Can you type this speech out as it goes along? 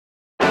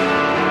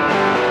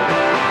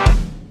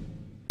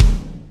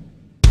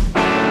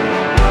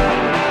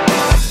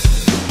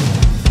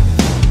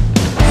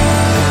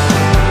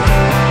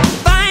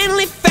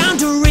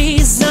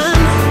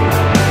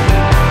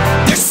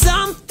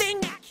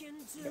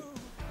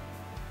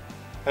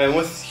I'm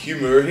with Hugh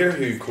Moore here,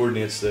 who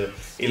coordinates the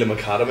Elim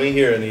Academy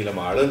here in Elim,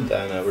 Ireland,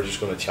 and we're just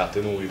going to chat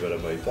to him a wee bit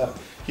about that.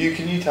 Hugh,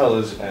 can you tell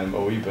us maybe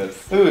a wee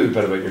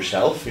bit about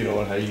yourself, you know,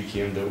 and how you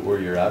came to where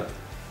you're at?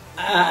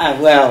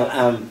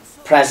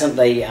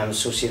 Presently I'm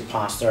Associate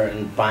Pastor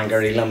in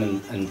Bangor,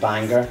 Elim in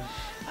Bangor,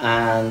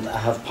 and I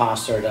have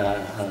pastored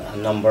a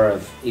number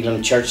of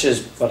Elim churches,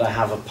 but I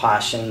have a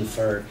passion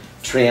for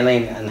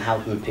training and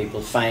helping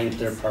people find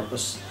their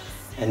purpose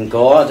in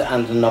God.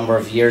 And a number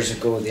of years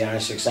ago the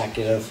Irish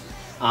Executive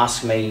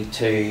asked me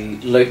to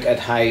look at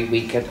how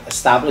we could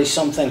establish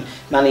something.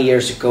 Many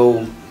years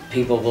ago,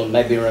 people will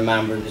maybe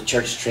remember the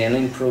church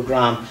training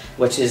program,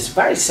 which is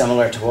very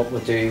similar to what we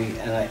do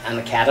in an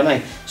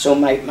academy. So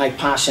my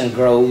passion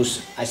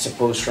grows, I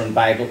suppose, from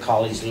Bible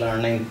college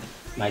learning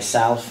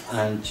myself,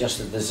 and just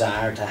a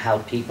desire to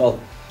help people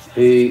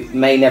who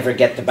may never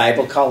get to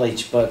Bible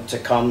college, but to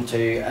come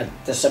to a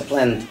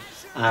disciplined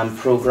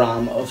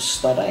program of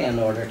study in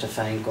order to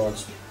find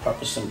God's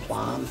purpose and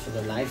plan for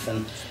their life,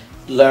 and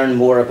learn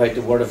more about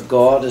the Word of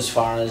God as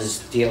far as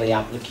daily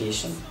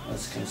application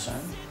is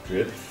concerned.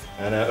 Great.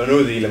 And I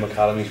know the Elim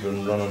Academy's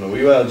been running a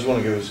wee while. Do you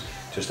want to give us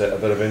just a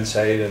bit of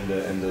insight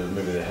into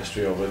maybe the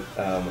history of it,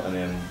 and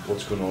then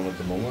what's going on at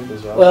the moment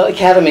as well? Well, the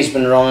Academy's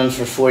been running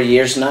for 4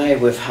 years now.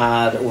 We've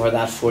had, over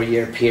that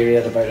 4-year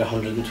period, about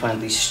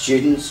 120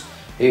 students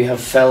who have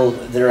filled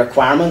the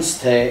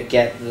requirements to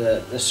get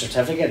the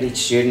certificate. Each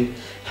student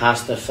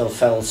has to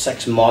fulfil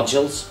 6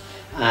 modules,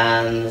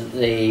 and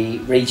the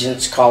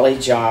Regent's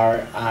College,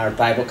 our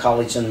Bible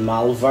College in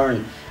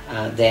Malvern,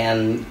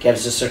 then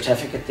gives a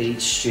certificate to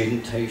each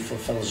student who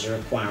fulfills the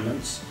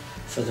requirements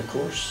for the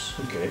course.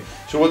 Okay,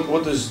 so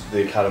what does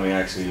the Academy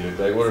actually look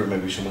like? What are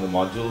maybe some of the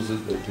modules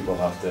that people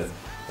have to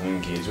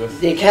engage with?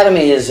 The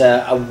Academy is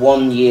a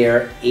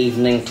 1-year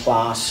evening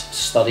class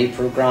study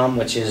program,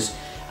 which is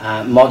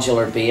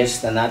modular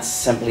based, and that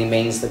simply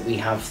means that we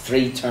have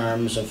 3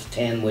 terms of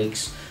 10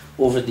 weeks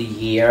over the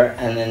year,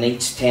 and in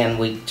each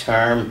 10-week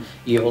term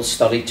you will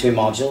study 2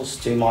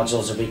 modules. 2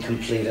 modules will be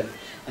completed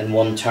in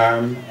 1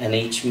 term. In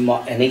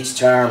each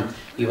term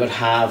you would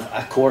have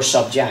a core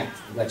subject,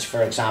 which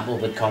for example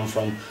would come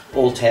from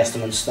Old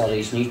Testament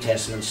studies, New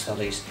Testament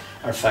studies,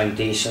 or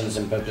foundations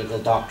in biblical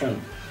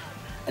doctrine.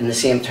 In the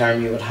same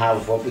term you would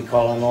have what we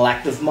call an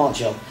elective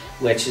module,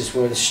 which is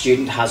where the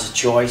student has a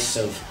choice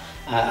of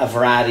a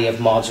variety of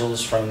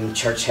modules, from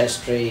church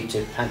history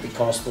to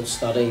Pentecostal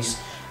studies,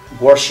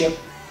 worship,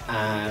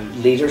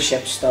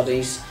 leadership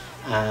studies,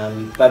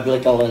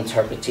 biblical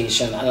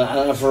interpretation,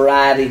 and a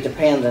variety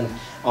depending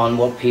on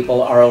what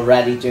people are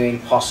already doing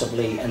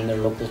possibly in their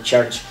local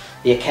church.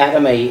 The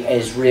Academy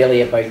is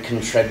really about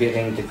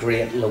contributing to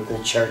great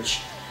local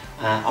church.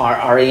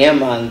 Our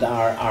aim and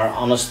our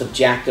honest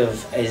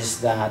objective is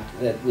that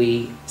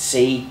we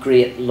see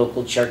great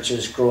local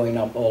churches growing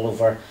up all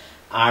over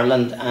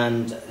Ireland,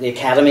 and the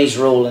Academy's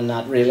role in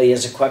that really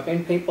is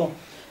equipping people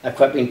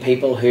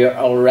who are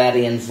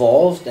already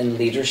involved in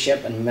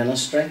leadership and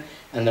ministry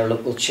in their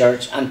local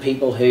church, and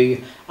people who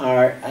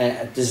are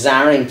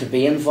desiring to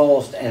be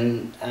involved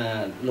in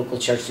local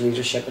church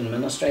leadership and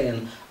ministry.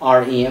 And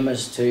our aim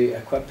is to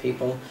equip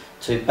people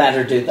to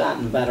better do that,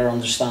 and better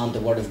understand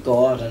the Word of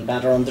God, and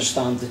better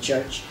understand the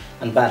church,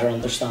 and better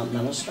understand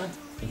ministry.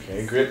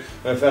 Okay, great.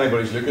 Now, if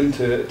anybody's looking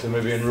to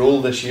maybe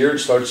enrol this year, it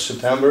starts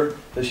September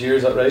this year,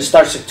 is that right? It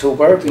starts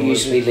October. We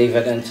usually leave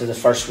it into the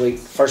first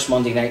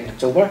Monday night in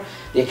October.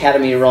 The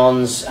Academy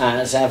runs,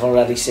 as I've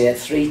already said,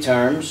 3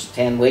 terms,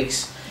 10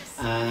 weeks,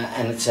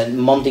 and it's on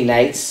Monday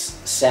nights,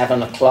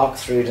 7 o'clock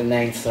through to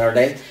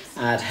 9:30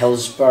 at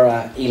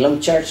Hillsborough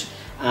Elim Church.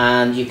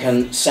 And you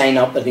can sign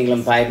up at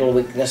Elim Bible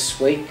Week this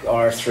week,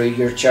 or through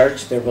your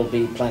church. There will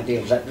be plenty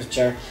of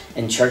literature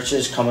in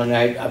churches coming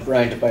out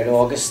around about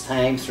August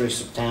time through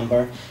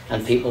September,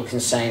 and people can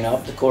sign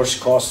up. The course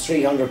costs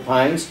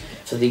 £300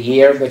 for the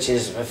year, which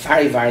is a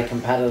very, very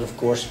competitive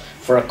course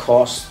for a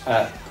course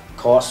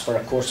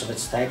of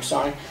its type.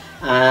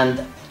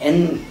 And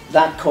in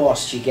that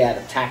cost you get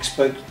a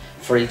textbook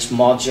for each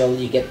module,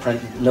 you get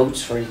printed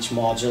notes for each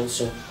module,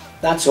 so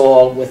that's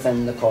all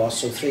within the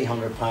cost. So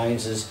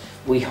 £300 is,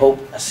 we hope,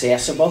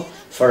 accessible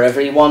for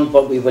everyone,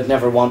 but we would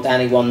never want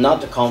anyone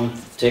not to come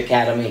to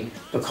Academy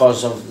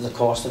because of the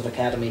cost of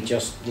Academy.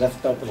 Just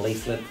lift up a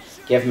leaflet,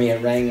 give me a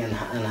ring, and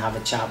have a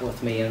chat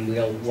with me, and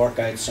we'll work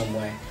out some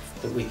way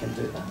that we can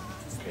do that.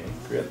 Okay,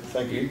 great.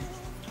 Thank you.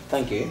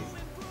 Thank you.